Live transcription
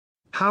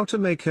How to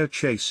make her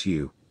chase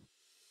you.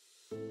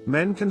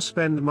 Men can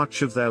spend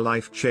much of their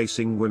life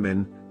chasing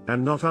women,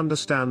 and not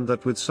understand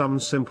that with some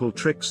simple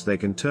tricks they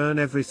can turn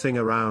everything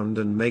around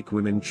and make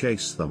women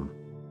chase them.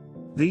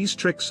 These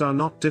tricks are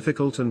not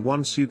difficult, and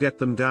once you get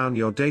them down,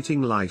 your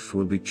dating life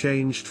will be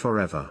changed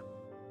forever.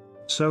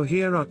 So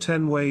here are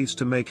 10 ways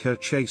to make her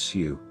chase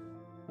you.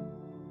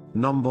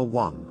 Number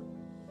 1.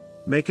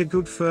 Make a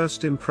good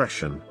first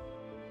impression.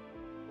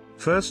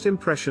 First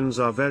impressions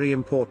are very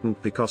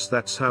important because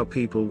that's how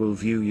people will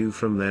view you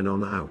from then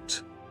on out.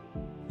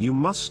 You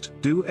must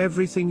do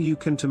everything you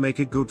can to make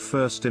a good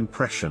first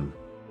impression.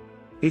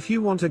 If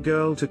you want a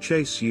girl to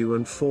chase you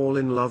and fall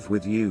in love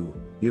with you,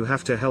 you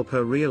have to help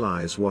her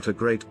realize what a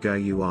great guy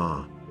you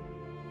are.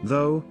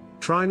 Though,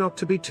 try not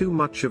to be too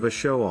much of a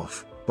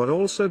show-off, but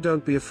also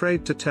don't be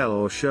afraid to tell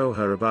or show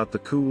her about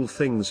the cool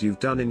things you've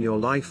done in your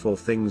life or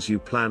things you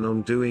plan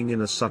on doing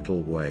in a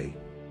subtle way.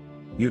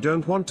 You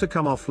don't want to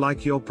come off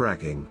like you're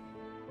bragging.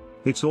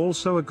 It's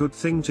also a good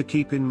thing to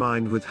keep in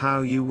mind with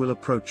how you will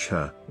approach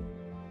her.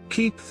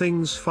 Keep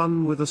things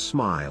fun with a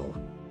smile.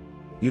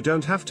 You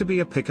don't have to be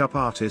a pickup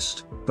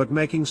artist, but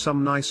making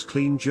some nice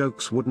clean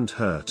jokes wouldn't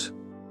hurt.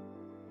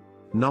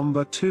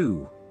 Number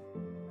 2.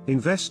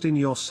 Invest in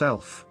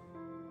yourself.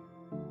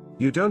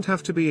 You don't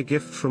have to be a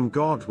gift from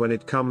God when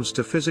it comes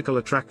to physical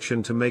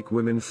attraction to make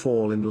women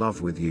fall in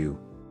love with you.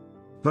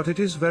 But it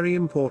is very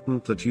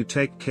important that you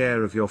take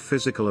care of your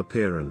physical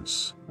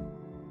appearance.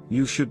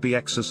 You should be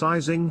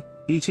exercising,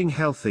 eating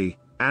healthy,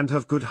 and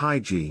have good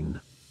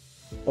hygiene.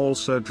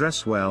 Also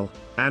dress well,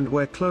 and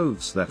wear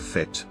clothes that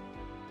fit.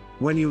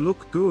 When you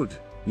look good,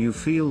 you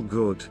feel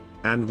good,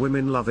 and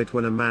women love it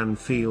when a man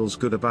feels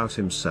good about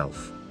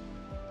himself.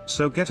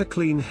 So get a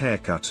clean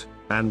haircut,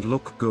 and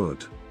look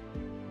good.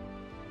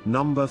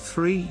 Number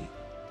 3.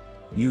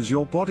 Use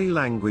your body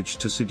language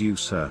to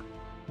seduce her.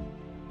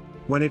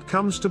 When it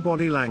comes to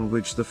body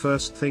language, the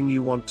first thing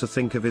you want to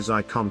think of is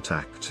eye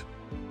contact.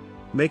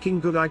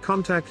 Making good eye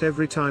contact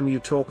every time you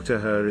talk to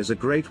her is a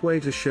great way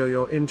to show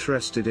you're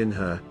interested in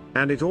her,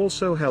 and it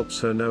also helps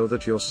her know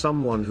that you're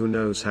someone who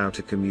knows how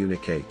to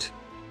communicate.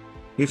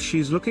 If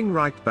she's looking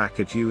right back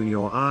at you in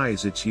your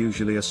eyes, it's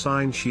usually a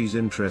sign she's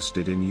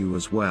interested in you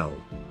as well.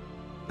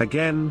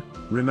 Again,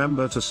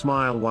 remember to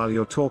smile while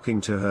you're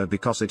talking to her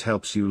because it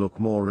helps you look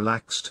more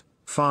relaxed,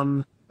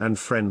 fun, and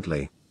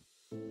friendly.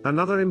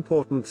 Another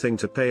important thing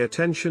to pay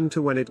attention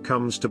to when it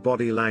comes to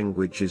body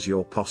language is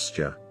your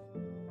posture.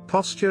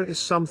 Posture is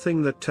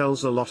something that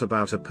tells a lot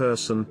about a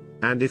person,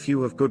 and if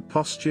you have good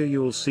posture,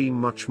 you'll seem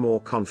much more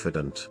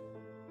confident.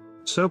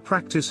 So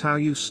practice how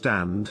you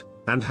stand,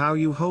 and how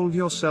you hold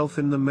yourself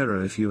in the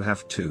mirror if you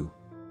have to.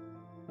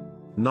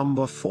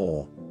 Number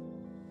 4.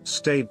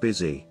 Stay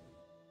busy.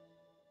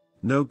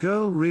 No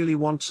girl really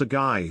wants a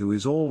guy who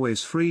is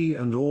always free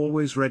and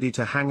always ready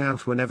to hang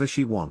out whenever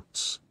she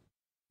wants.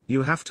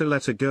 You have to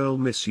let a girl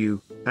miss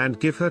you, and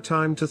give her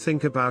time to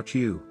think about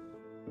you.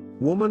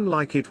 Women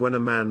like it when a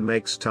man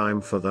makes time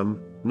for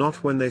them, not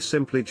when they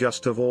simply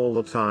just have all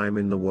the time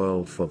in the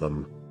world for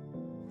them.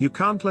 You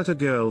can't let a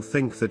girl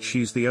think that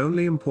she's the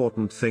only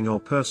important thing or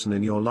person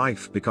in your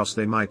life because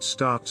they might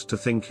start to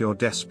think you're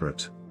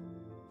desperate.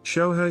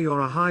 Show her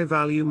you're a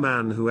high-value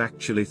man who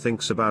actually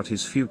thinks about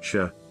his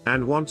future,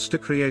 and wants to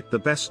create the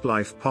best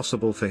life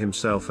possible for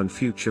himself and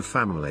future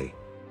family.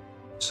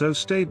 So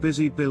stay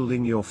busy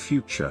building your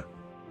future.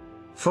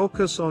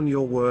 Focus on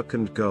your work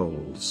and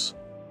goals.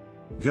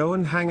 Go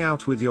and hang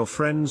out with your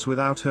friends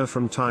without her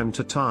from time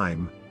to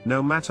time,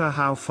 no matter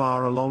how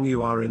far along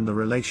you are in the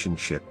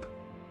relationship.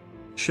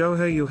 Show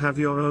her you have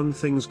your own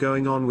things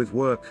going on with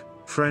work,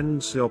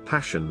 friends, your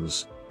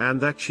passions,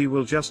 and that she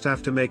will just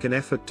have to make an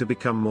effort to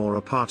become more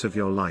a part of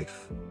your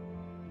life.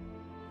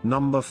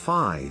 Number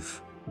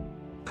 5.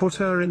 Put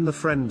her in the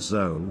friend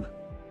zone.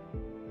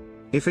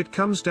 If it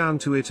comes down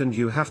to it and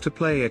you have to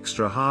play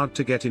extra hard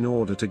to get in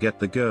order to get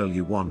the girl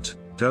you want,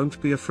 don't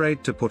be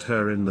afraid to put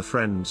her in the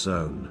friend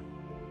zone.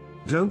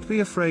 Don't be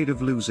afraid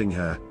of losing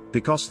her,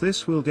 because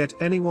this will get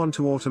anyone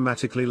to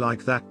automatically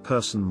like that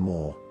person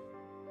more.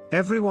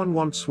 Everyone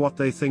wants what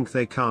they think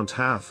they can't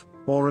have,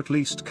 or at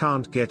least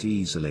can't get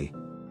easily.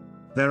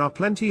 There are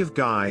plenty of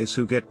guys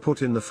who get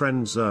put in the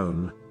friend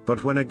zone,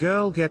 but when a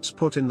girl gets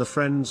put in the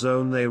friend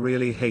zone they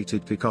really hate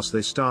it because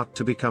they start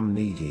to become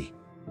needy.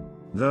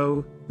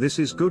 Though, this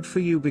is good for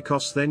you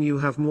because then you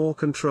have more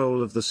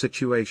control of the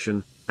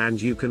situation,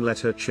 and you can let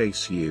her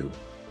chase you.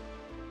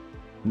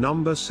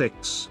 Number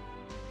 6.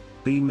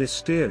 Be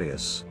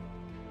mysterious.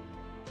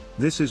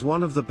 This is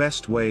one of the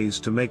best ways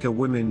to make a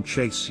woman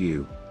chase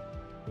you.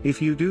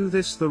 If you do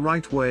this the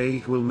right way,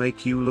 it will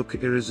make you look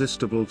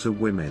irresistible to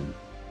women.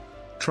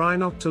 Try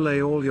not to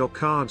lay all your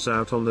cards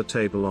out on the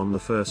table on the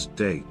first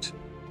date.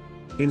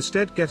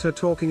 Instead, get her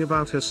talking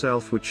about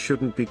herself, which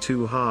shouldn't be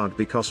too hard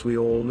because we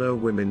all know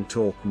women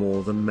talk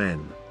more than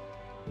men.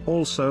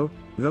 Also,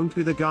 don't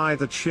be the guy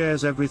that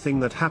shares everything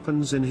that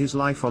happens in his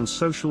life on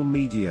social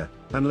media,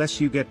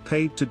 unless you get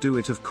paid to do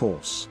it, of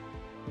course.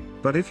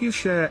 But if you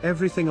share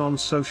everything on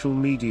social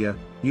media,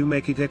 you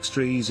make it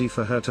extra easy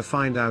for her to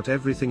find out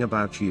everything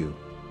about you.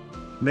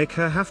 Make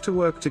her have to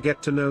work to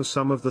get to know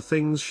some of the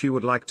things she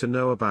would like to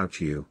know about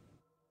you.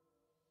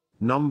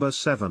 Number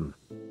 7.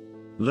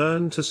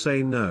 Learn to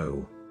say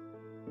no.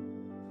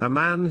 A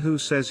man who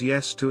says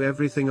yes to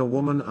everything a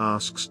woman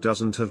asks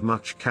doesn't have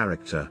much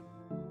character.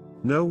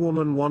 No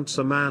woman wants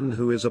a man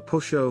who is a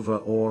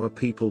pushover or a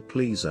people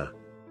pleaser.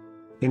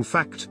 In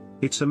fact,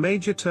 it's a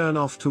major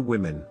turn-off to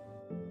women.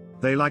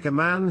 They like a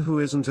man who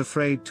isn't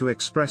afraid to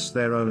express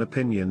their own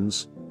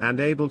opinions, and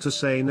able to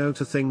say no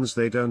to things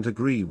they don't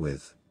agree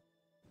with.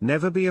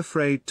 Never be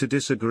afraid to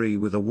disagree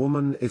with a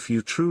woman if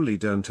you truly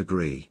don't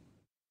agree.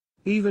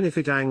 Even if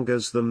it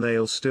angers them,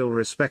 they'll still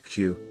respect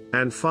you,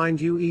 and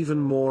find you even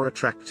more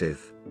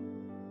attractive.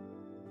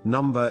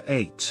 Number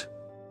 8.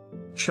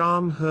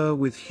 Charm her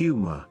with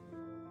humor.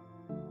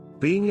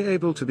 Being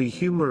able to be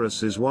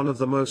humorous is one of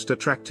the most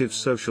attractive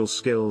social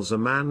skills a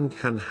man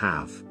can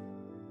have.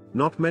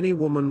 Not many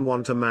women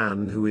want a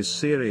man who is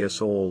serious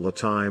all the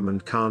time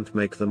and can't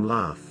make them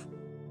laugh.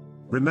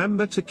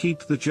 Remember to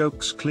keep the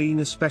jokes clean,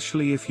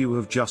 especially if you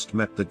have just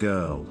met the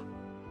girl.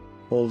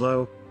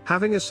 Although,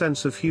 having a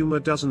sense of humor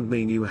doesn't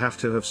mean you have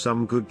to have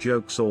some good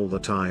jokes all the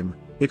time.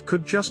 It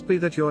could just be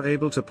that you're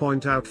able to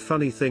point out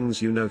funny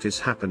things you notice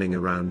happening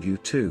around you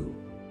too.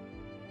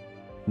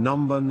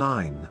 Number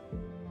 9.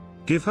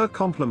 Give her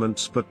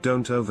compliments, but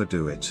don't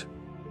overdo it.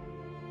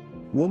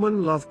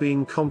 Women love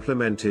being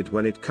complimented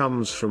when it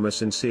comes from a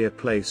sincere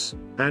place,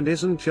 and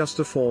isn't just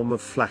a form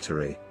of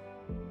flattery.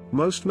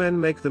 Most men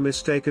make the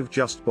mistake of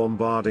just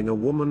bombarding a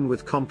woman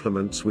with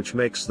compliments, which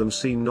makes them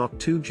seem not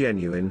too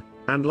genuine,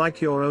 and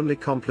like you're only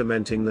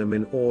complimenting them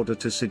in order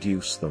to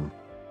seduce them.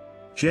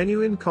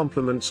 Genuine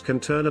compliments can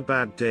turn a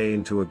bad day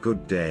into a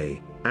good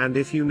day, and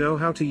if you know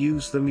how to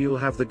use them, you'll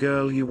have the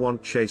girl you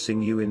want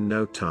chasing you in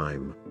no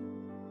time.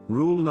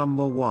 Rule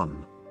number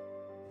 1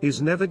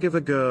 is never give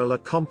a girl a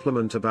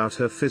compliment about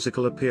her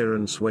physical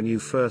appearance when you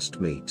first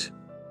meet.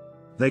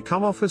 They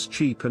come off as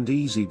cheap and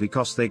easy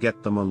because they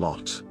get them a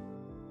lot.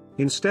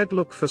 Instead,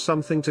 look for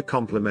something to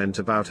compliment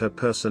about her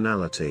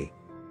personality.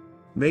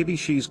 Maybe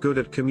she's good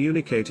at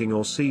communicating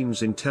or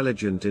seems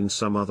intelligent in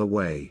some other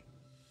way.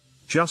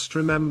 Just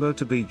remember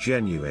to be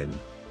genuine.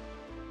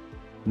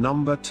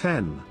 Number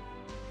 10.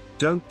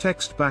 Don't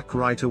text back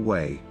right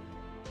away.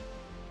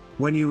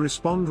 When you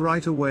respond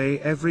right away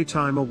every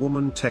time a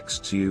woman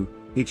texts you,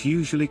 it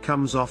usually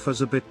comes off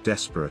as a bit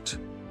desperate.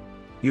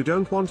 You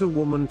don't want a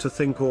woman to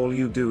think all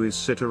you do is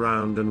sit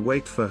around and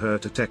wait for her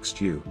to text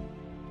you.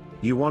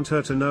 You want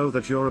her to know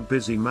that you're a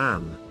busy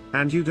man,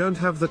 and you don't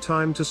have the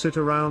time to sit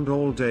around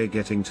all day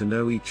getting to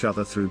know each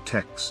other through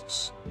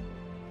texts.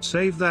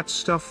 Save that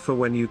stuff for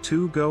when you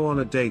two go on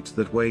a date,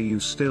 that way you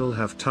still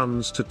have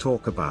tons to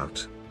talk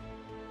about.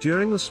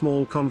 During the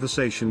small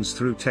conversations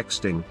through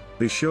texting,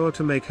 be sure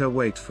to make her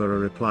wait for a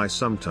reply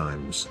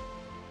sometimes.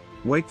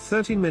 Wait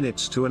 30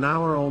 minutes to an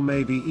hour or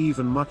maybe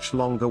even much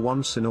longer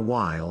once in a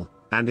while,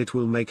 and it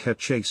will make her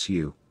chase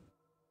you.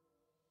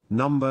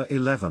 Number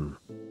 11.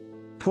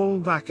 Pull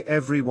back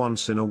every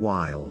once in a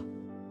while.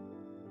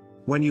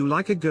 When you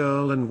like a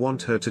girl and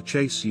want her to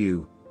chase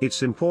you,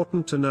 it's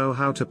important to know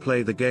how to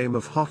play the game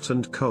of hot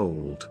and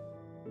cold.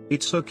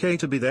 It's okay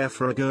to be there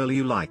for a girl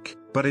you like,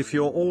 but if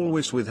you're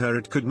always with her,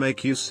 it could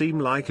make you seem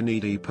like a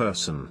needy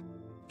person.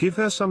 Give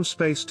her some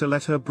space to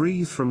let her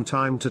breathe from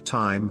time to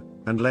time,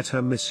 and let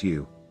her miss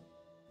you.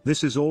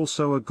 This is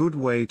also a good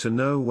way to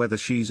know whether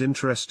she's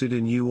interested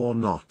in you or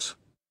not.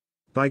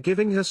 By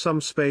giving her some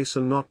space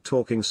and not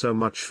talking so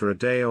much for a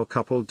day or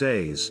couple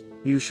days,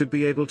 you should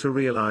be able to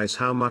realize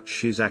how much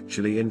she's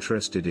actually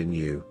interested in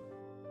you.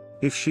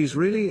 If she's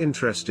really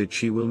interested,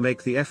 she will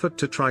make the effort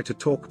to try to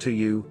talk to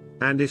you,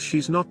 and if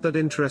she's not that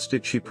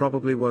interested, she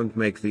probably won't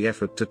make the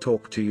effort to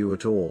talk to you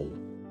at all.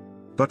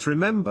 But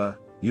remember,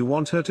 you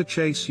want her to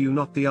chase you,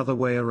 not the other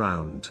way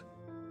around.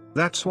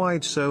 That's why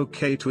it's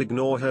okay to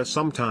ignore her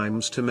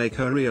sometimes to make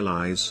her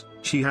realize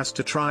she has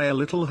to try a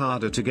little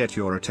harder to get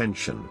your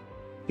attention.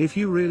 If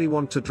you really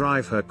want to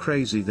drive her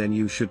crazy, then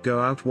you should go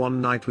out one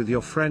night with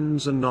your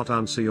friends and not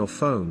answer your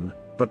phone,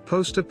 but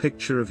post a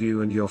picture of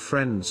you and your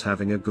friends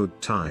having a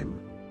good time.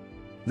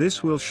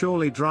 This will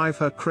surely drive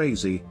her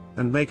crazy,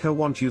 and make her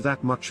want you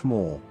that much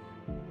more.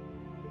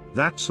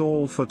 That's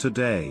all for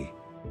today.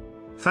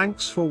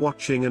 Thanks for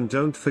watching, and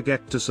don't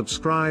forget to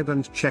subscribe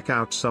and check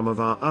out some of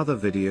our other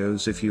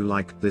videos if you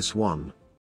liked this one.